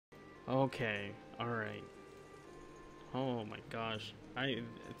Okay, alright. Oh my gosh.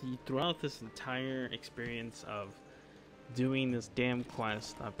 Throughout this entire experience of doing this damn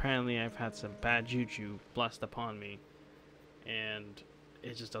quest, apparently I've had some bad juju blessed upon me. And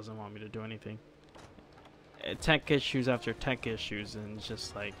it just doesn't want me to do anything. Tech issues after tech issues, and it's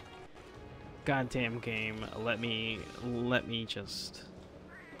just like, goddamn game, let me just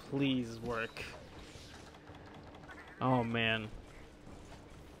please work. Oh man.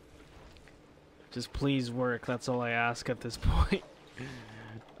 Just please work, that's all I ask at this point.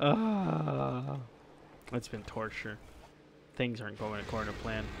 It's been torture. Things aren't going according to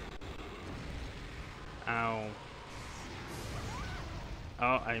plan. Ow. Oh,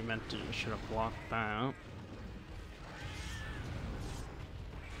 I meant to, should have blocked that.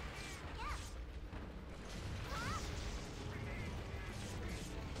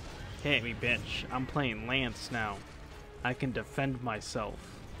 Hit me, bitch. I'm playing Lance now. I can defend myself.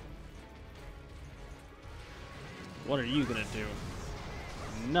 What are you gonna do?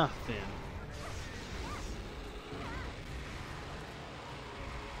 Nothing.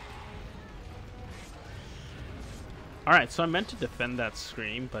 Alright, so I meant to defend that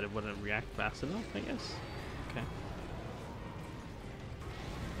scream, but it wouldn't react fast enough, I guess.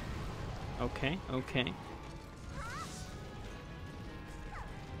 Okay. Okay.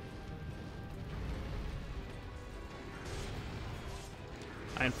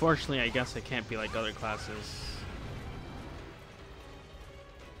 Unfortunately, I guess I can't be like other classes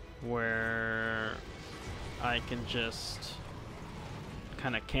where I can just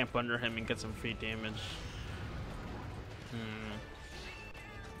kind of camp under him and get some free damage.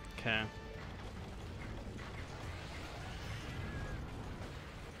 Okay.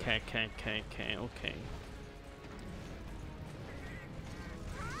 Okay.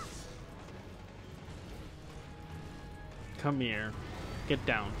 Come here. Get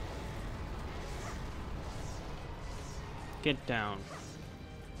down. Get down.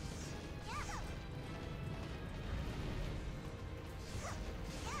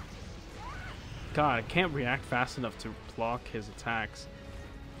 God, I can't react fast enough to block his attacks.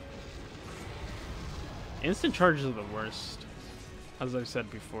 Instant charges are the worst, as I've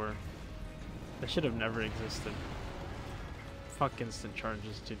said before. They should have never existed. Fuck instant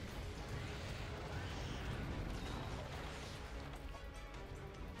charges, dude.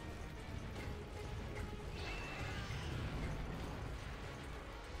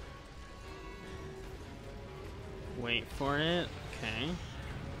 Wait for it. Okay.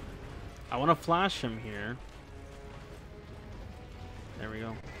 I want to flash him here. There we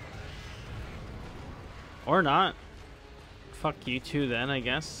go. Or not. Fuck you two then, I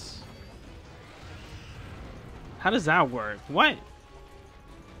guess. How does that work? What?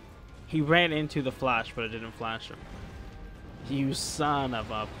 He ran into the flash, but it didn't flash him. You son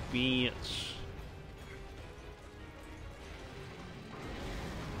of a bitch.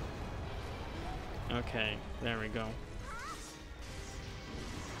 Okay, there we go.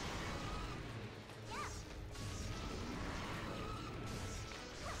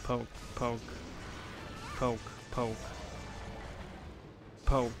 Poke, poke, poke, poke,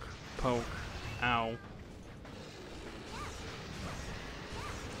 poke, poke, ow.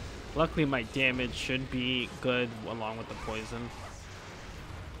 Luckily my damage should be good along with the poison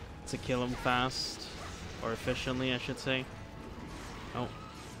to kill him fast, or efficiently I should say. Oh.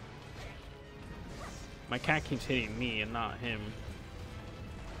 My cat keeps hitting me and not him.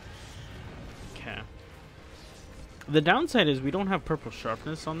 Okay. The downside is we don't have purple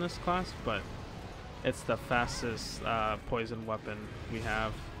sharpness on this class, but it's the fastest poison weapon we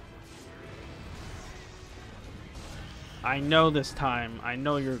have. I know this time. I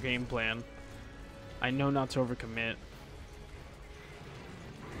know your game plan. I know not to overcommit.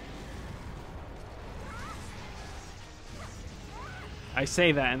 I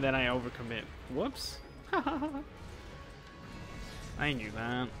say that and then I overcommit. Whoops. I knew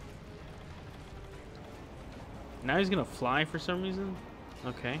that. Now he's gonna fly for some reason?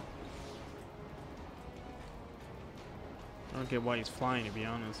 Okay. I don't get why he's flying, to be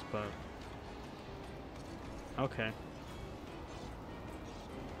honest, but... okay.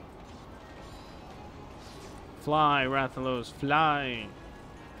 Fly, Rathalos, fly!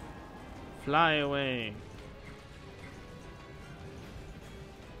 Fly away!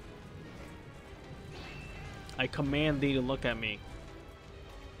 I command thee to look at me.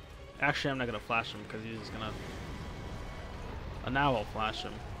 Actually, I'm not gonna flash him because he's just gonna... now I'll flash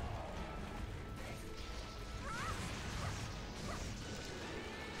him.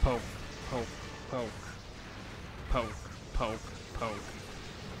 Poke, poke, poke, poke, poke, poke.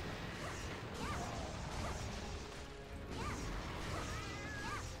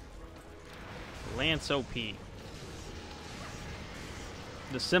 Lance OP.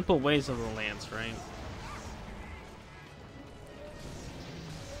 The simple ways of the Lance, right?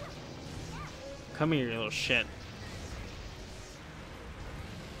 Come here, you little shit.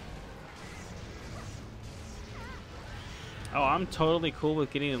 Oh, I'm totally cool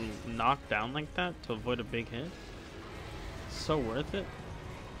with getting knocked down like that to avoid a big hit. So worth it.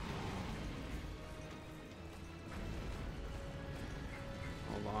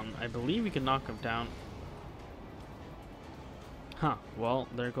 Hold on. I believe we can knock him down. Huh. Well,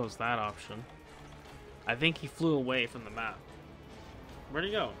 there goes that option. I think he flew away from the map. Where'd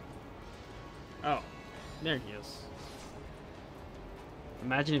he go? Oh, there he is.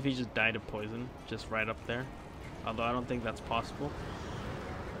 Imagine if he just died of poison, just right up there. Although I don't think that's possible.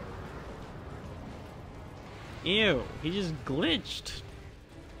 Ew, he just glitched.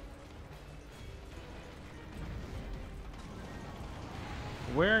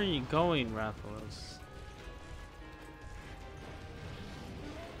 Where are you going, Rathalos?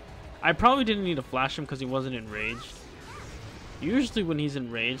 I probably didn't need to flash him because he wasn't enraged. Usually when he's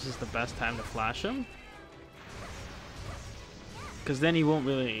enraged is the best time to flash him. Because then he won't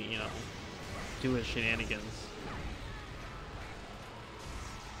really, you know, do his shenanigans.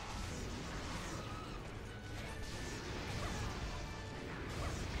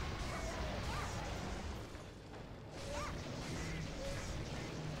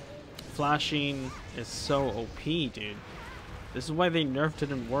 Flashing is so OP, dude. This is why they nerfed it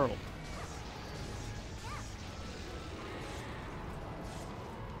in World.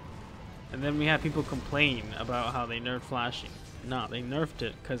 And then we had people complain about how they nerfed flashing. No, they nerfed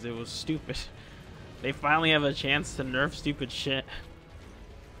it because it was stupid. They finally have a chance to nerf stupid shit.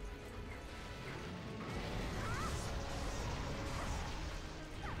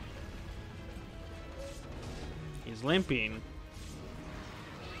 He's limping.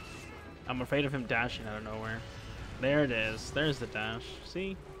 I'm afraid of him dashing out of nowhere. There it is. There's the dash.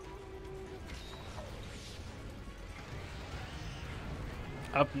 See?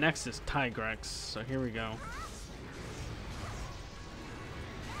 Up next is Tigrex, so here we go.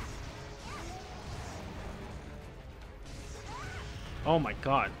 Oh my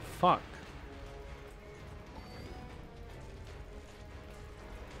god, fuck.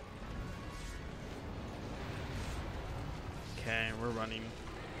 Okay, we're running.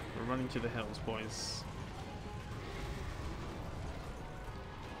 We're running to the hills, boys.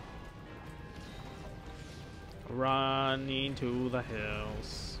 Running to the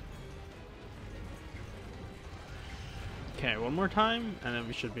hills. Okay, one more time, and then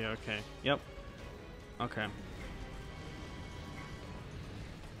we should be okay. Yep. Okay.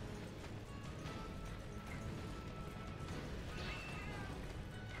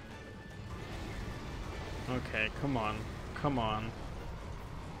 Okay, come on. Come on.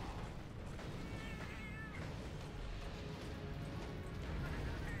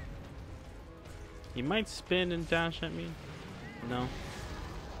 He might spin and dash at me. No.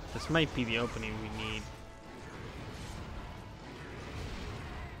 This might be the opening we need.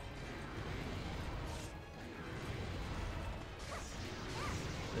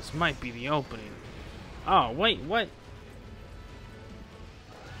 This might be the opening. Oh, wait, what?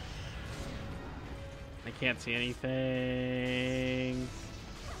 I can't see anything.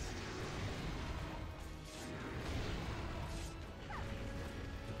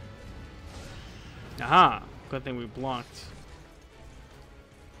 Aha! Good thing we blocked.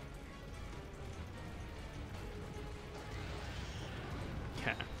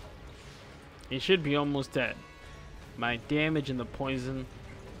 Okay. He should be almost dead. My damage and the poison,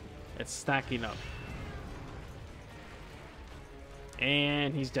 it's stacking up.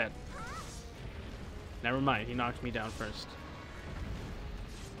 And he's dead. Never mind, he knocked me down first.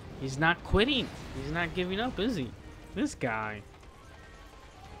 He's not quitting. He's not giving up, is he? This guy.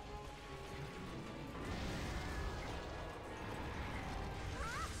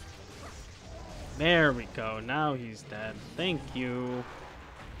 There we go. Now he's dead. Thank you.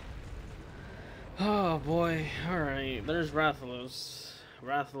 Oh boy. Alright. There's Rathalos.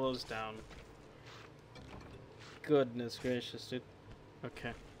 Rathalos down. Goodness gracious, dude.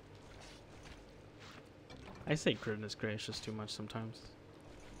 Okay. I say goodness gracious too much sometimes.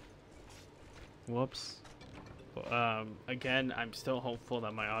 Whoops. Again, I'm still hopeful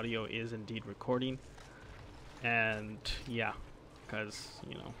that my audio is indeed recording. And yeah, because,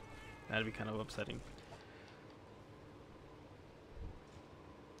 you know, that'd be kind of upsetting.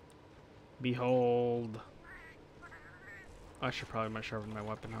 Behold. I should probably sharpen my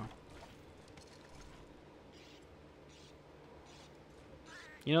weapon, huh?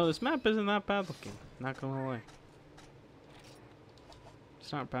 You know, this map isn't that bad looking. Not gonna lie.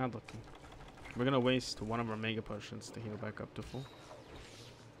 It's not bad looking. We're gonna waste one of our mega potions to heal back up to full.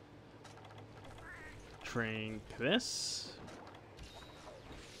 Drink this.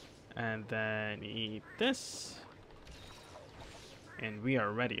 And then eat this. And we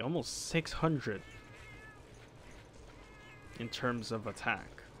are ready. Almost 600 in terms of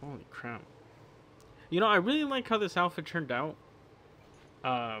attack. Holy crap. You know, I really like how this outfit turned out.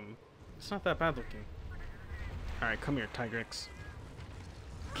 It's not that bad looking. Alright, come here, Tigrex.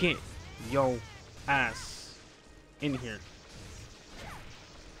 Get yo ass in here.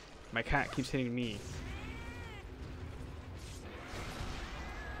 My cat keeps hitting me.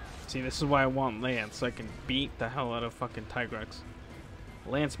 See, this is why I want Lance, so I can beat the hell out of fucking Tigrex.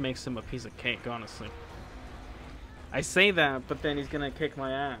 Lance makes him a piece of cake, honestly. I say that, but then he's gonna kick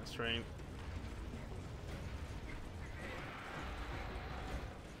my ass, right?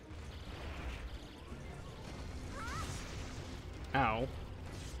 Ow.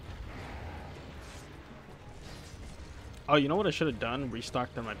 Oh, you know what I should have done?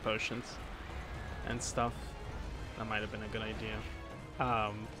 Restocked on my potions and stuff. That might have been a good idea.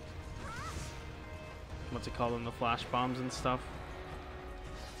 What's it called? The flash bombs and stuff.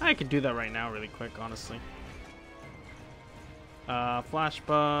 I could do that right now really quick, honestly. Flash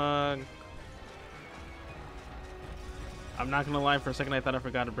bug. I'm not gonna lie, for a second I thought I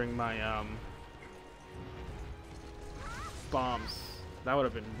forgot to bring my bombs. That would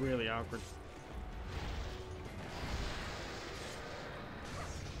have been really awkward.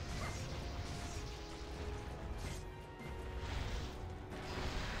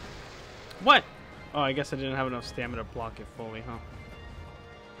 What? Oh, I guess I didn't have enough stamina to block it fully, huh?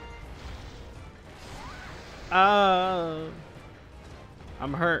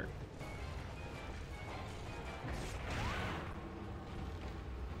 I'm hurt.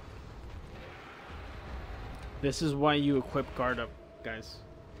 This is why you equip guard up, guys.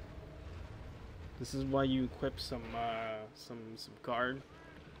 This is why you equip some guard.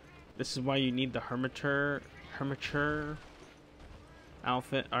 This is why you need the hermiteur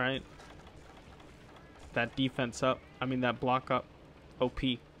outfit. All right. That defense up. I mean that block up. OP.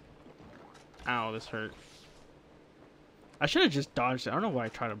 Ow, this hurt. I should have just dodged it. I don't know why I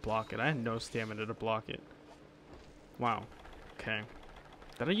tried to block it. I had no stamina to block it. Wow. Okay.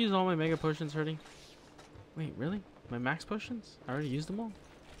 Did I use all my mega potions already? Wait, really? My max potions? I already used them all?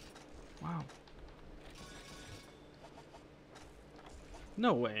 Wow.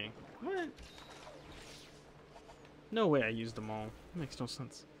 No way. What? No way I used them all. That makes no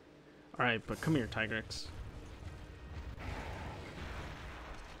sense. Alright, but come here, Tigrex.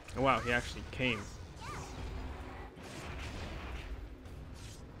 Oh wow, he actually came.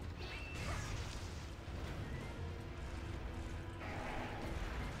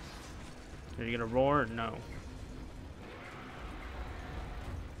 Are you gonna roar? No.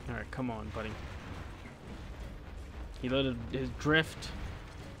 Alright, come on, buddy. He let his drift.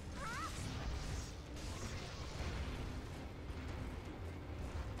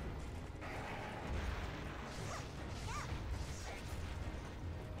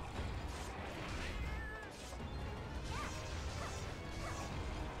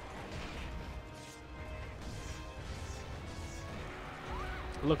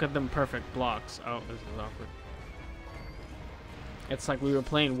 Look at them perfect blocks. Oh, this is awkward. It's like we were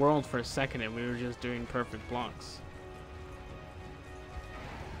playing World for a second and we were just doing perfect blocks.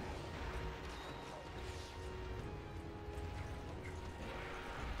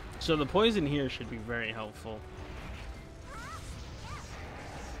 So the poison here should be very helpful.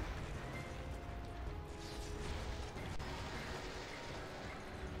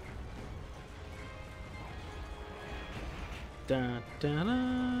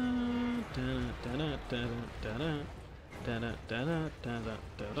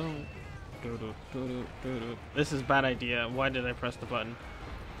 This is a bad idea. Why did I press the button?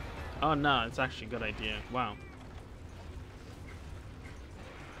 Oh no, it's actually a good idea. Wow.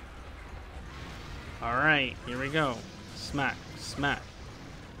 Alright, here we go. Smack, smack.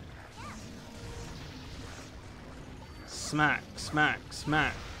 Smack, smack,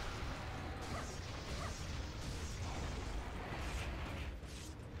 smack.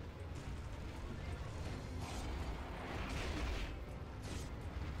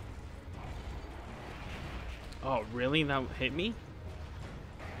 Oh, really? That hit me?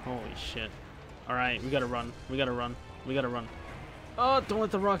 Holy shit. Alright, we gotta run. We gotta run. We gotta run. Oh, don't let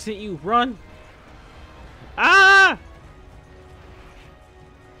the rocks hit you. Run! Ah!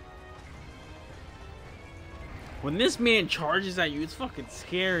 When this man charges at you, it's fucking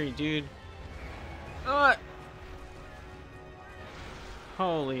scary, dude.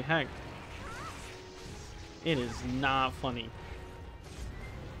 Holy heck. It is not funny.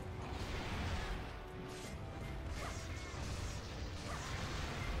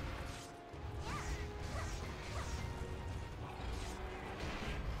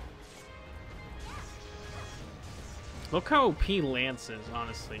 Look how OP Lance is,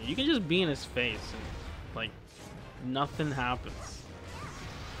 honestly. You can just be in his face and, like, nothing happens.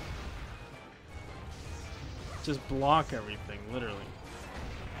 Just block everything, literally.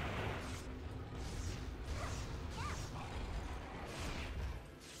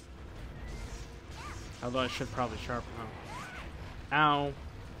 Although I should probably sharpen him. Ow.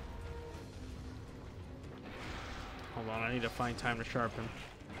 Hold on, I need to find time to sharpen.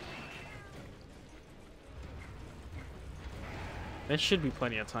 There should be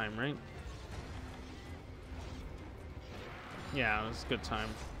plenty of time, right? Yeah, it was a good time.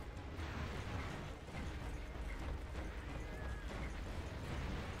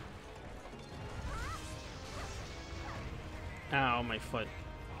 Ow, my foot.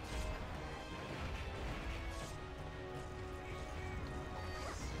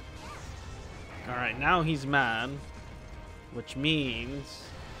 Alright, now he's mad. Which means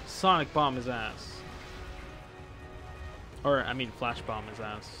Sonic Bomb his ass. Or, I mean, Flash Bomb his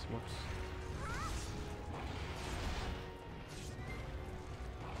ass. Whoops.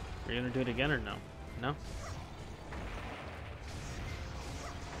 Are you gonna do it again or no? No?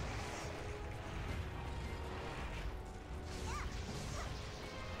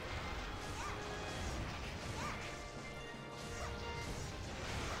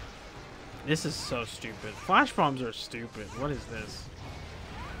 This is so stupid. Flash bombs are stupid. What is this?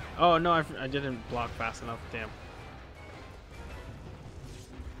 Oh no, I didn't block fast enough. Damn.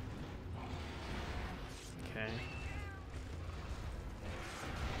 Okay.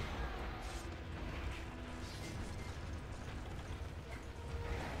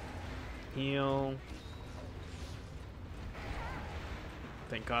 Heal.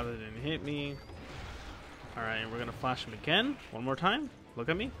 Thank God it didn't hit me. Alright, we're gonna flash him again. One more time. Look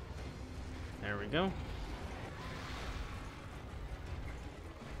at me. There we go.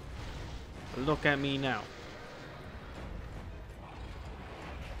 Look at me now.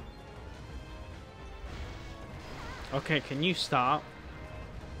 Okay, can you stop?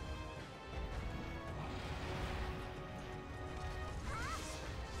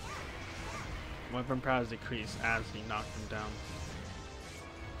 Weapon power has decreased as he knocked him down.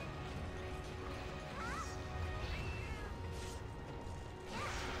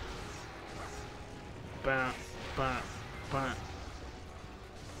 Bah, bah, bah.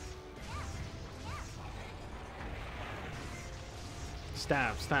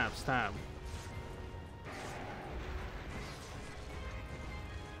 Stab, stab, stab.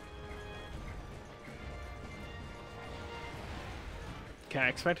 Okay, I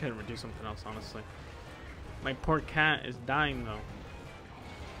expected him to do something else, honestly. My poor cat is dying, though.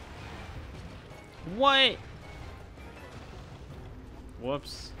 What?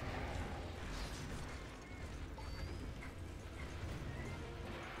 Whoops.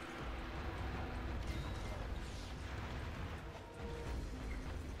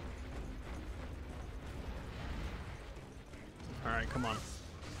 Alright, come on.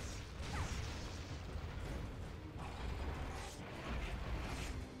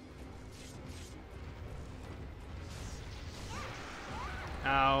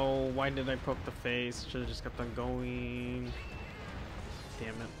 Ow, why did I poke the face? Should have just kept on going. Damn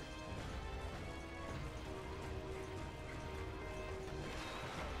it.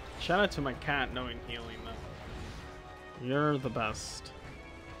 Shout out to my cat knowing healing though. You're the best.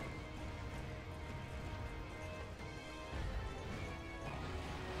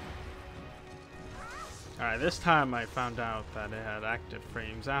 Alright, this time I found out that it had active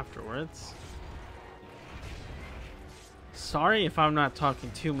frames afterwards. Sorry if I'm not talking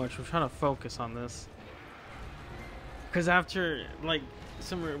too much, we're trying to focus on this. Because after, like,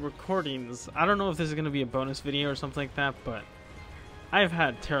 some recordings, I don't know if this is going to be a bonus video or something like that, but I've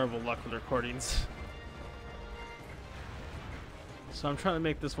had terrible luck with recordings. So I'm trying to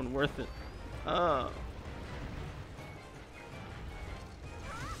make this one worth it. Oh.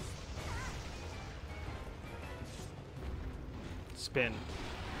 Spin.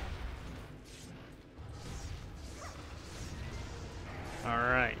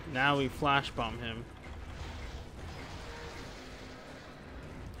 Alright, now we flash bomb him.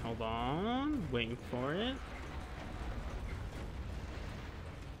 Hold on, waiting for it.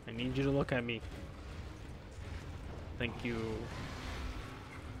 I need you to look at me. Thank you.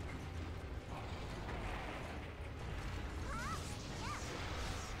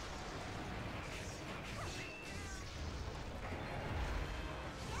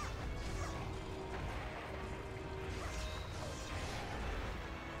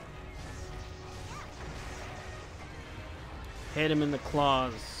 Hit him in the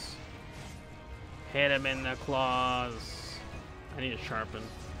claws. Hit him in the claws. I need to sharpen.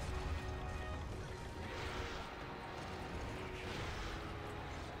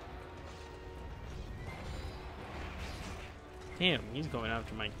 Damn, he's going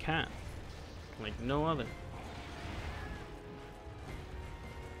after my cat. Like no other.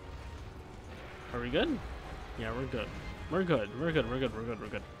 Are we good? Yeah, we're good. We're good. We're good. We're good. We're good. We're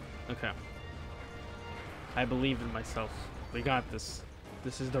good. Okay. I believe in myself. We got this.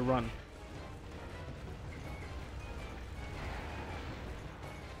 This is the run.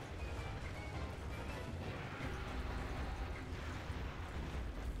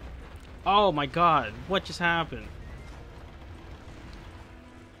 Oh my god. What just happened?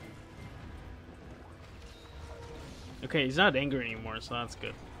 Okay, he's not angry anymore, so that's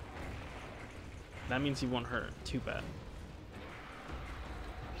good. That means he won't hurt. Too bad.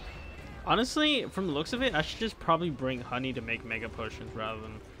 Honestly, from the looks of it, I should just probably bring honey to make mega potions rather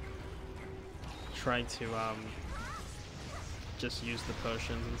than try to just use the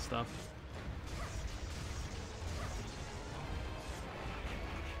potions and stuff.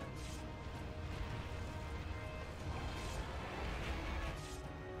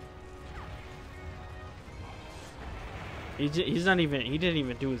 He's not even, he didn't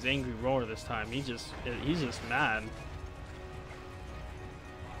even do his angry roar this time. He's just mad.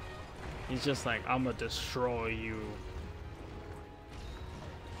 He's just like, I'm gonna destroy you.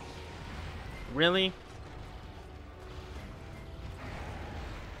 Really?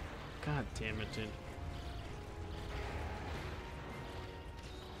 God damn it, dude.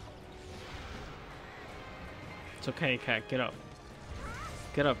 It's okay, cat, get up.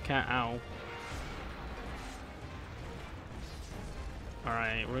 Get up, cat, ow.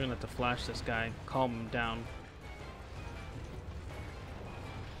 Alright, we're gonna have to flash this guy, calm him down.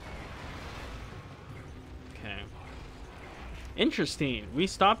 Okay. Interesting. We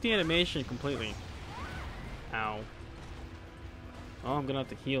stopped the animation completely. Ow. Oh, I'm gonna have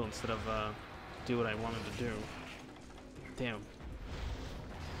to heal instead of do what I wanted to do. Damn.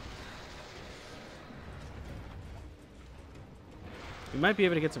 We might be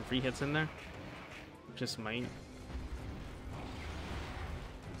able to get some free hits in there. Just might.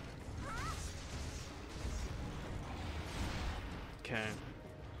 Okay.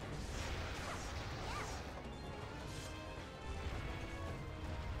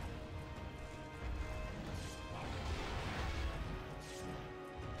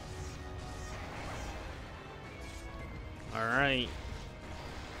 Alright.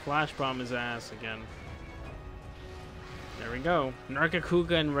 Flash bomb his ass again. There we go.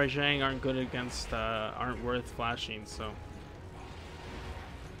 Nargacuga and Rajang aren't good against, aren't worth flashing, so.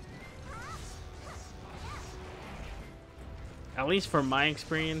 At least for my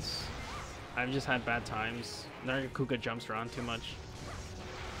experience, I've just had bad times. Nargacuga jumps around too much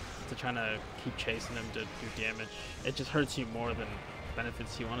to trying to keep chasing him to do damage. It just hurts you more than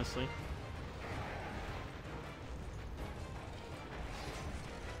benefits you, honestly.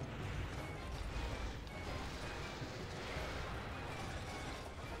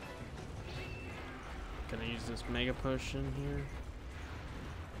 Gonna use this mega potion here.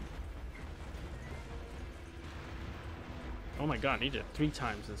 Oh my god, he did it 3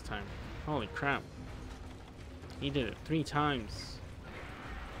 times this time. Holy crap. He did it 3 times.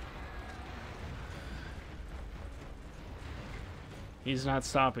 He's not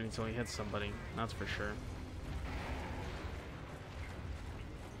stopping until he hits somebody, that's for sure.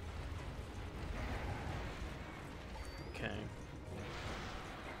 Okay.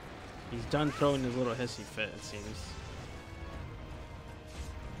 He's done throwing his little hissy fit, it seems.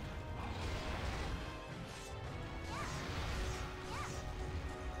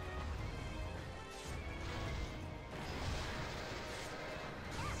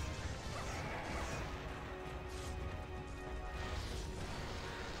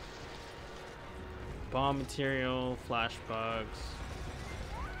 Bomb material, flash bugs.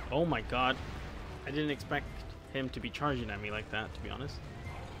 Oh my god. I didn't expect him to be charging at me like that, to be honest.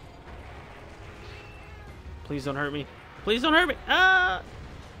 Please don't hurt me. Please don't hurt me. Ah!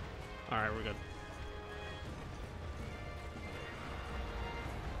 Alright, we're good.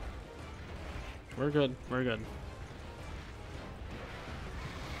 We're good. We're good.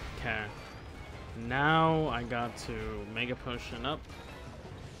 Okay. Now I got to Mega Potion up.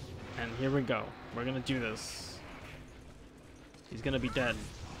 And here we go. We're gonna do this. He's gonna be dead.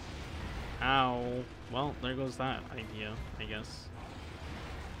 Ow. Well, there goes that idea, I guess.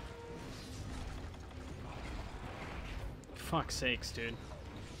 Fuck's sakes, dude.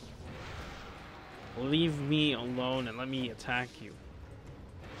 Leave me alone and let me attack you.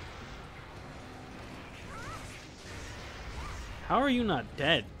 How are you not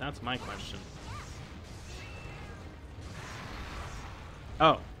dead? That's my question.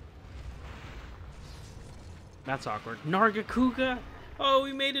 Oh. That's awkward. Nargacuga? Oh,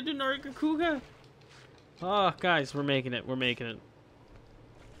 we made it to Nargacuga? Oh, guys, we're making it. We're making it.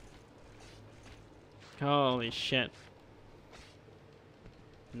 Holy shit.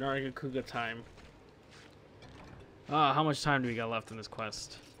 Nargacuga time. Ah, how much time do we got left in this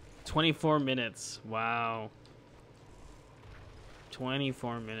quest? 24 minutes. Wow.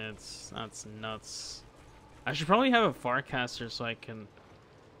 24 minutes. That's nuts. I should probably have a Farcaster so I can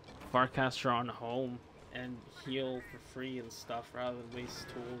Farcaster on home and heal for free and stuff rather than waste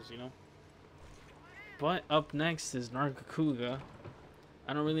tools, you know? But up next is Nargacuga.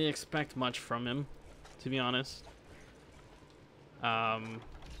 I don't really expect much from him, to be honest.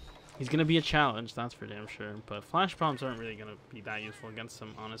 He's gonna be a challenge, that's for damn sure. But flash bombs aren't really gonna be that useful against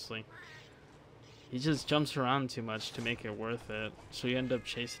him, honestly. He just jumps around too much to make it worth it, so you end up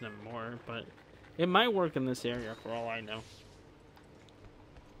chasing him more. But it might work in this area for all I know.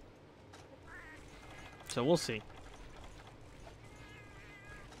 So we'll see.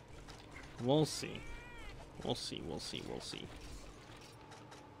 We'll see. We'll see. We'll see. We'll see.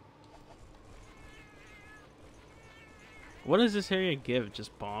 What does this area give?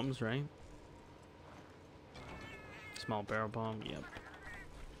 Just bombs, right? Small barrel bomb, yep.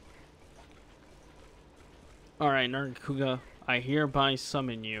 Alright, Nargacuga, I hereby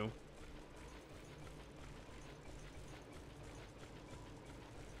summon you.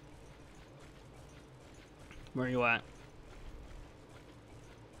 Where are you at?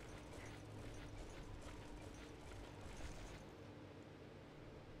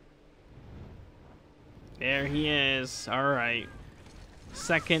 There he is. Alright.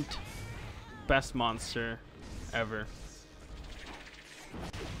 Second best monster ever.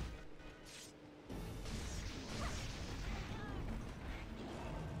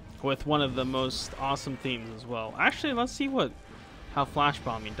 With one of the most awesome themes as well. Actually, let's see how flash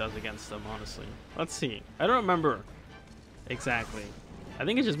bombing does against them, honestly. Let's see. I don't remember exactly. I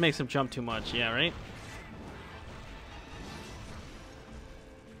think it just makes him jump too much. Yeah, right?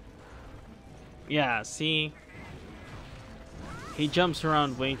 Yeah, see? He jumps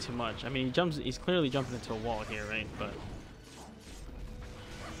around way too much. I mean, he's clearly jumping into a wall here, right? But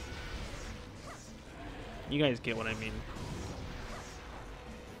you guys get what I mean.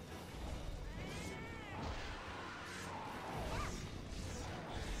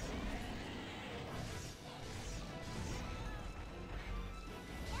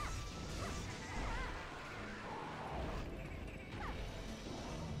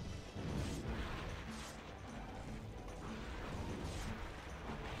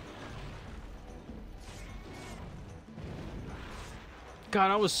 God,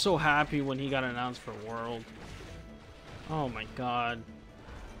 I was so happy when he got announced for World. Oh my god.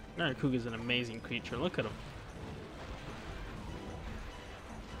 Nargacuga's an amazing creature. Look at him.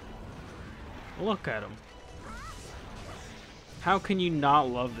 Look at him. How can you not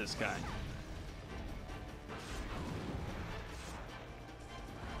love this guy?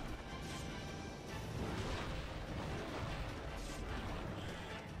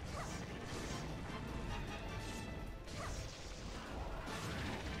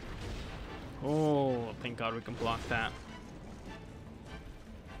 Oh, thank God we can block that.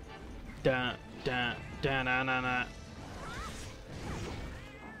 Da da da na na na.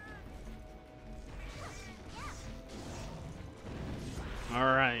 All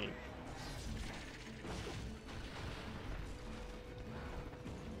right.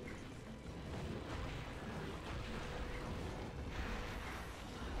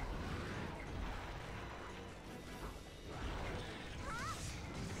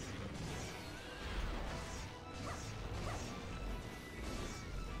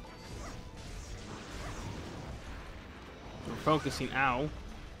 Focusing. Ow.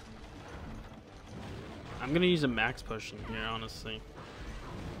 I'm gonna use a max push in here, honestly.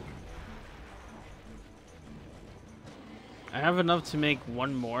 I have enough to make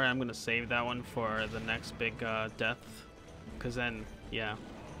one more. I'm gonna save that one for the next big death, because then, yeah,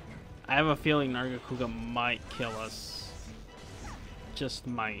 I have a feeling Nargacuga might kill us. Just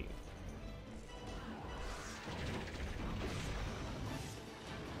might.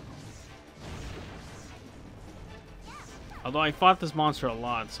 Although I fought this monster a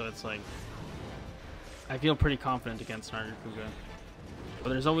lot, so it's like I feel pretty confident against Nargacuga. But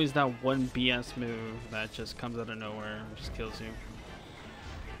there's always that one BS move that just comes out of nowhere and just kills you.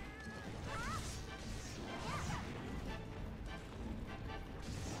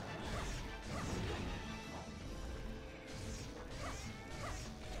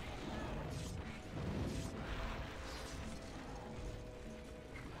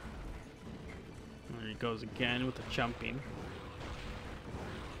 There he goes again with the jumping.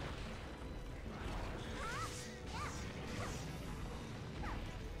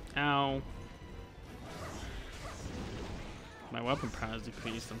 Ow. My weapon power is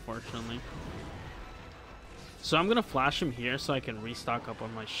decreased, unfortunately. So I'm gonna flash him here so I can restock up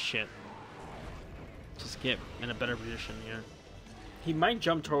on my shit. Just get in a better position here. He might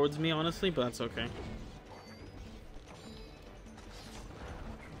jump towards me, honestly, but that's okay.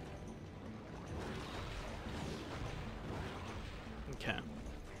 Okay.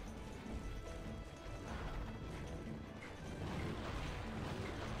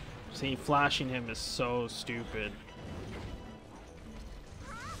 See, flashing him is so stupid.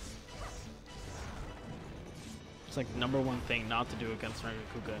 It's like #1 thing not to do against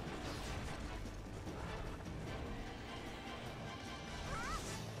Rajang.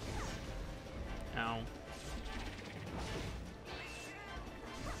 Ow.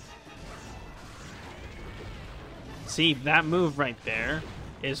 See, that move right there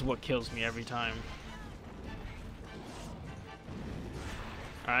is what kills me every time.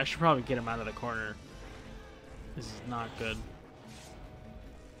 Alright, I should probably get him out of the corner. This is not good.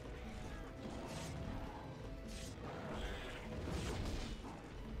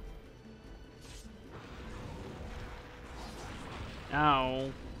 Ow.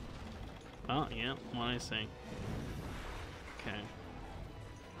 Oh, yeah, what I say. Okay.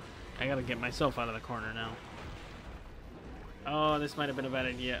 I gotta get myself out of the corner now. Oh, this might have been a bad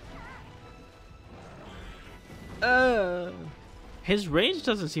idea. His rage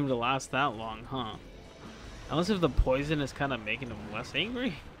doesn't seem to last that long, huh? Unless if the poison is kind of making him less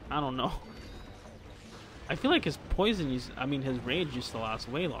angry? I don't know. I feel like his poison his rage used to last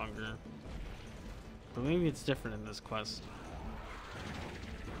way longer. But maybe it's different in this quest.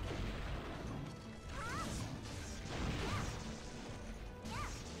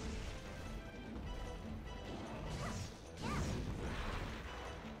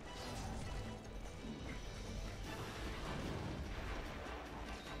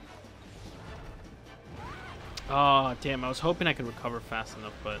 Oh, damn, I was hoping I could recover fast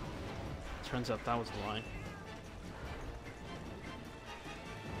enough, but turns out that was a lie.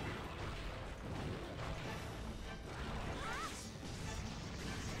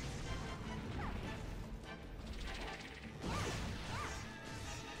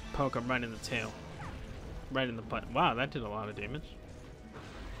 Poke him right in the tail. Right in the butt. Wow, that did a lot of damage.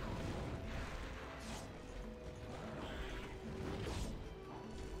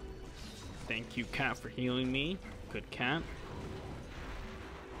 Thank you, cat, for healing me. Good cat.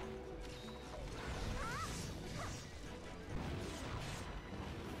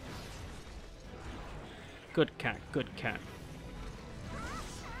 Good cat, good cat.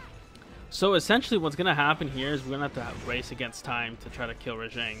 So essentially what's going to happen here is we're going to have to race against time to try to kill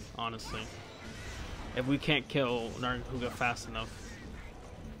Rajang, honestly. If we can't kill Nargacuga fast enough.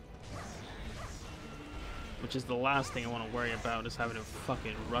 Which is the last thing I want to worry about, is having to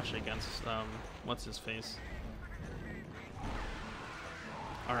fucking rush against, what's his face.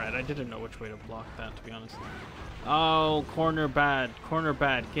 Alright, I didn't know which way to block that, to be honest. Oh, corner bad,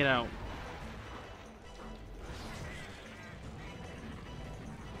 get out.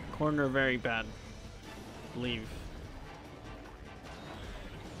 Corner very bad. Leave.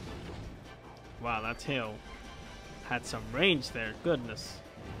 Wow, that tail had some range there, goodness.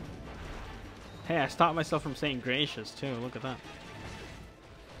 Hey, I stopped myself from saying gracious too. Look at that.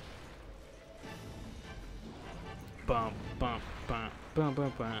 Bum bum bum bum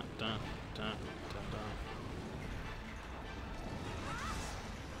bum bum dun dun dun dun.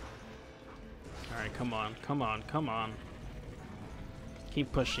 All right, come on, come on, come on.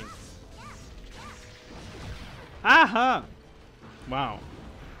 Keep pushing. Aha! Wow.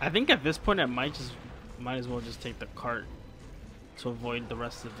 I think at this point I might as well just take the cart to avoid the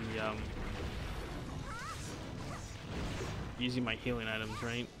rest of the using my healing items,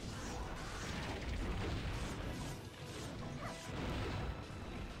 right?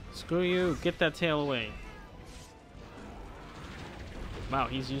 Screw you, get that tail away. Wow,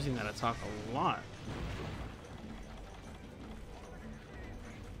 he's using that attack a lot.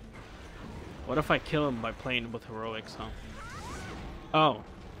 What if I kill him by playing with heroics, huh? Oh.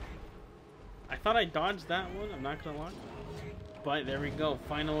 I thought I dodged that one, I'm not gonna lie. But there we go,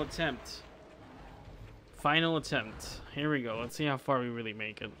 final attempt. Final attempt. Here we go. Let's see how far we really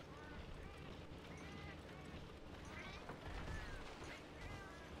make it.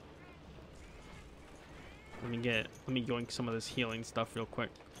 Let me yoink some of this healing stuff real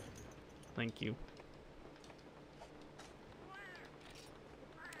quick. Thank you.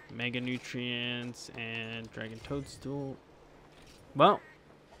 Mega nutrients and dragon toadstool. Well,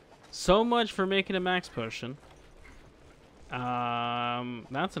 so much for making a max potion.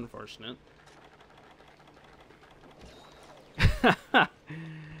 That's unfortunate.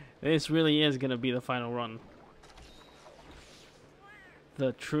 This really is gonna be the final run.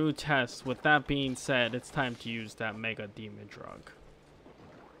 the true test. With that being said, it's time to use that Mega Demon Drug.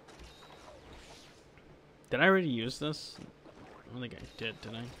 Did I already use this? I don't think I did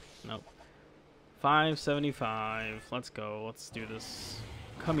I? Nope. 575. Let's go. Let's do this.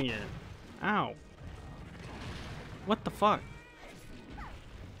 Come here. Ow. What the fuck?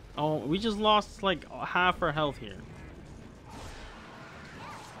 Oh, we just lost like half our health here.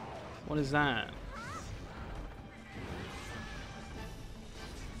 What is that?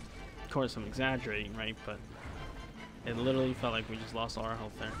 Of course, I'm exaggerating, right? But it literally felt like we just lost all our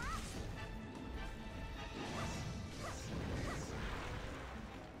health there.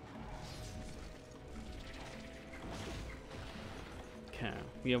 Okay,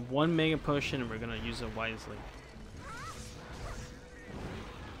 we have one Mega Potion and we're gonna use it wisely.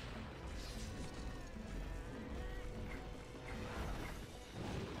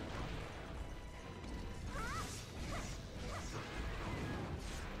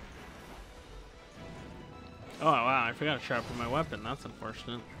 Oh wow, I forgot to sharpen my weapon. That's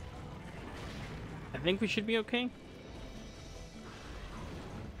unfortunate. I think we should be okay.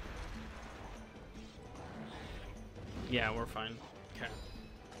 Yeah, we're fine. Okay.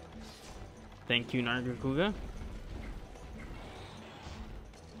 Thank you, Nargacuga.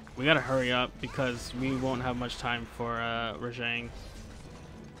 We gotta hurry up because we won't have much time for Rajang.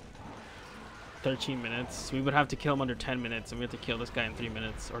 13 minutes. We would have to kill him under 10 minutes, and we have to kill this guy in 3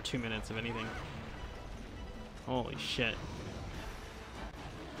 minutes, or 2 minutes, if anything. Holy shit.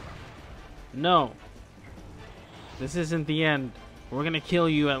 No. This isn't the end. We're gonna kill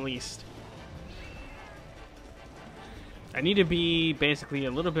you at least. I need to be basically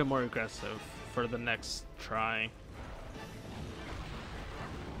a little bit more aggressive for the next try.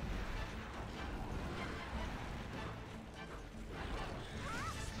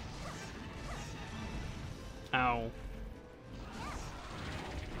 Ow.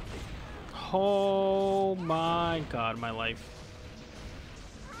 Oh my god, my life.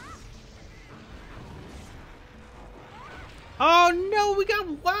 Oh no, we got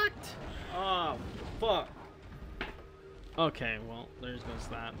whacked! Oh, fuck. Okay, well, there goes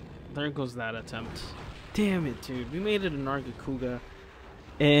that. There goes that attempt. Damn it, dude. We made it in Nargacuga.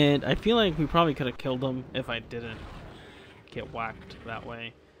 And I feel like we probably could have killed him if I didn't get whacked that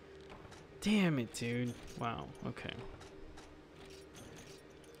way. Damn it, dude. Wow, okay.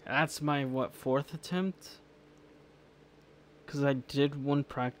 That's my, what, 4th attempt? Because I did one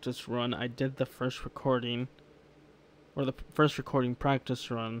practice run. I did the first recording. Or the first recording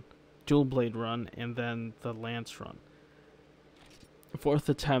practice run. Dual blade run. And then the lance run. 4th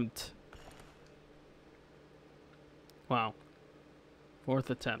attempt. Wow. 4th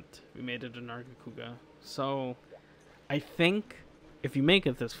attempt. We made it in Nargacuga. So, I think if you make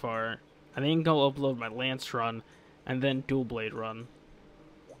it this far, I think I'll upload my lance run and then dual blade run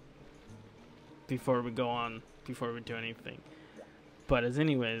before we go on, before we do anything. But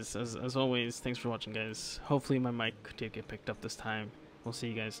as always, thanks for watching, guys. Hopefully my mic did get picked up this time. We'll see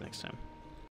you guys next time.